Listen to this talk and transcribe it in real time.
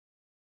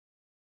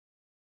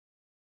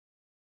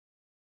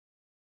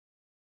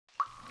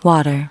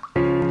Water.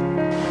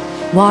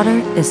 Water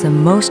is the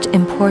most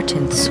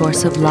important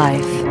source of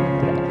life.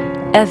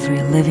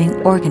 Every living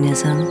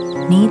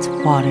organism needs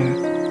water.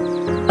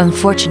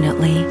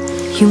 Unfortunately,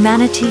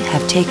 humanity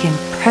have taken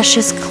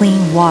precious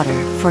clean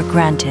water for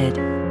granted.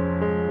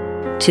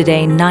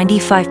 Today,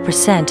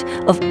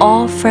 95% of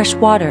all fresh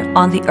water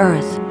on the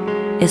earth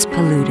is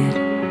polluted.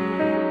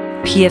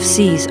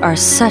 PFCs are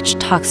such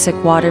toxic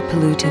water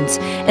pollutants,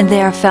 and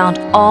they are found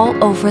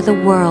all over the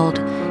world,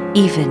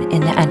 even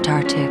in the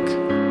Antarctic.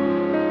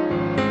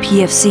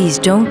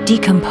 PFCs don't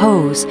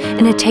decompose,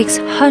 and it takes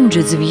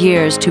hundreds of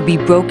years to be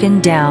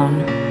broken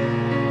down.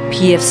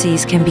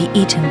 PFCs can be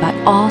eaten by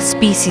all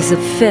species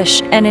of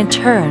fish, and in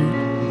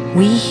turn,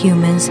 we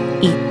humans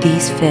eat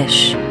these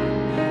fish.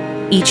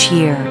 Each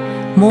year,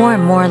 more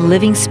and more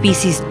living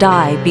species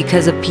die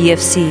because of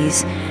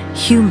PFCs,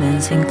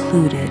 humans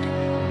included.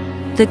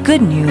 The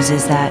good news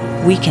is that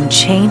we can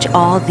change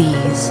all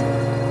these.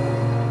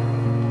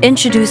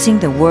 Introducing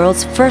the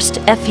world's first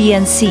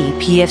FENC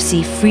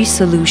PFC-free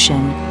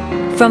solution.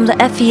 From the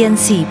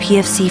FENC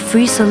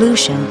PFC-free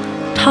solution,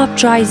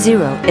 TopDry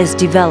Zero is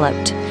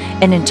developed,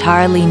 an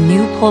entirely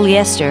new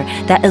polyester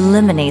that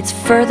eliminates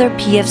further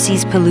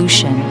PFC's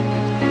pollution.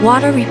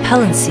 Water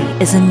repellency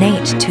is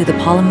innate to the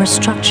polymer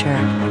structure,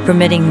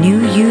 permitting new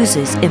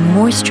uses in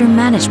moisture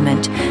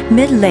management,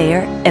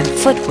 mid-layer, and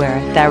footwear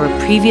that were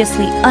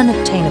previously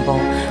unobtainable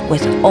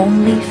with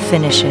only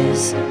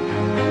finishes.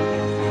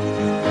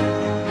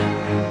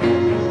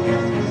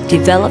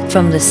 Developed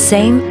from the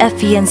same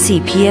FENC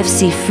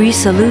PFC-free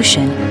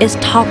solution is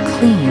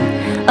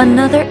TopClean,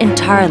 another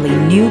entirely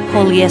new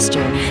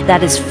polyester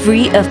that is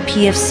free of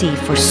PFC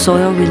for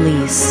soil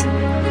release.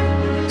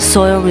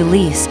 Soil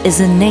release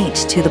is innate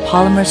to the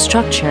polymer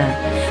structure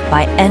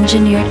by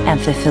engineered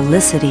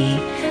amphiphilicity,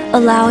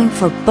 allowing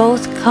for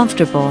both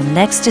comfortable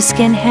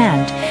next-to-skin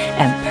hand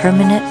and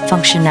permanent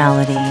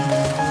functionality.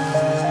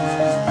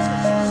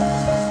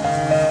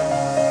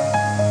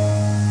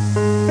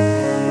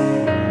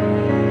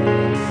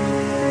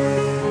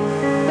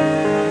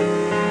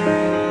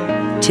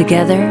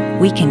 Together,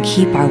 we can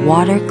keep our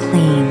water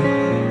clean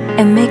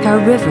and make our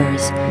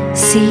rivers,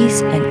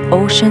 seas, and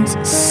oceans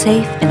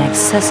safe and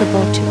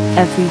accessible to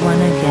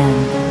everyone again.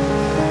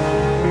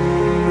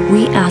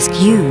 We ask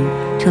you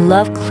to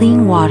love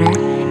clean water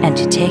and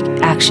to take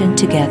action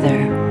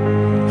together.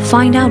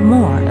 Find out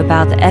more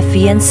about the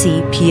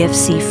FENC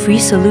PFC-free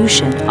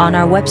solution on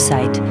our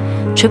website,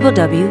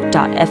 www.fenc.com.